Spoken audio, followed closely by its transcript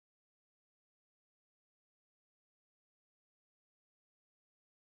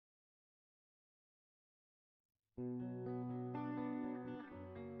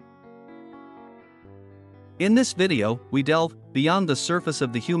In this video, we delve beyond the surface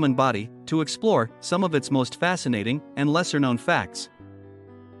of the human body to explore some of its most fascinating and lesser-known facts.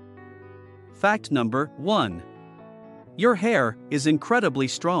 Fact number 1. Your hair is incredibly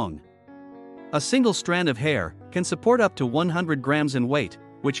strong. A single strand of hair can support up to 100 grams in weight,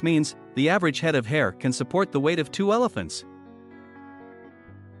 which means the average head of hair can support the weight of 2 elephants.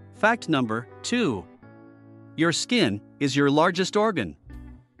 Fact number 2. Your skin is your largest organ.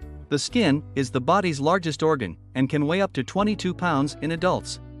 The skin is the body's largest organ and can weigh up to 22 pounds in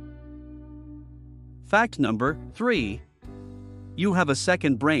adults. Fact number 3. You have a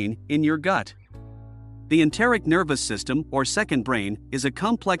second brain in your gut. The enteric nervous system, or second brain, is a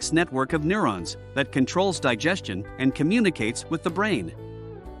complex network of neurons that controls digestion and communicates with the brain.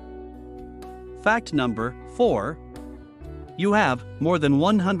 Fact number 4. You have more than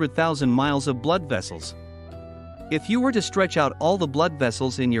 100,000 miles of blood vessels. If you were to stretch out all the blood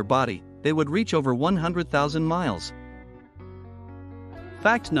vessels in your body, they would reach over 100,000 miles.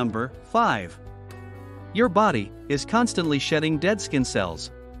 Fact number 5. Your body is constantly shedding dead skin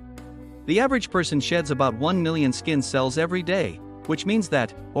cells. The average person sheds about 1 million skin cells every day, which means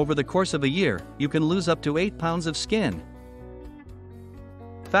that, over the course of a year, you can lose up to 8 pounds of skin.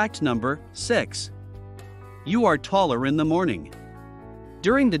 Fact number 6. You are taller in the morning.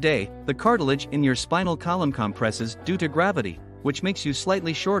 During the day, the cartilage in your spinal column compresses due to gravity, which makes you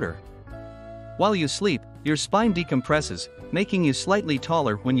slightly shorter. While you sleep, your spine decompresses, making you slightly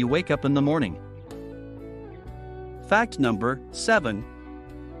taller when you wake up in the morning. Fact number 7.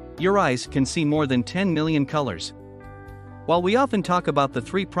 Your eyes can see more than 10 million colors. While we often talk about the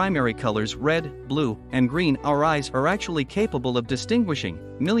 3 primary colors red, blue, and green, our eyes are actually capable of distinguishing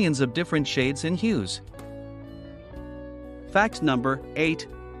millions of different shades and hues. Fact number 8.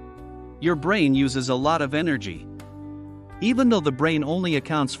 Your brain uses a lot of energy. Even though the brain only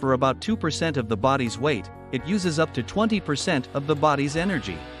accounts for about 2% of the body's weight, it uses up to 20% of the body's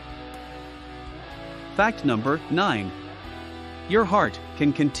energy. Fact number 9. Your heart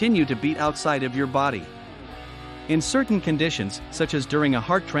can continue to beat outside of your body. In certain conditions, such as during a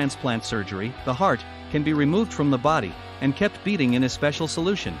heart transplant surgery, the heart can be removed from the body and kept beating in a special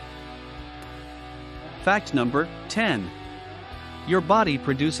solution. Fact number 10. Your body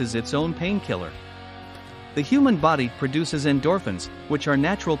produces its own painkiller. The human body produces endorphins, which are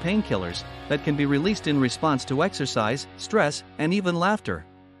natural painkillers that can be released in response to exercise, stress, and even laughter.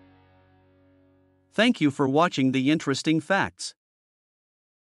 Thank you for watching the interesting facts.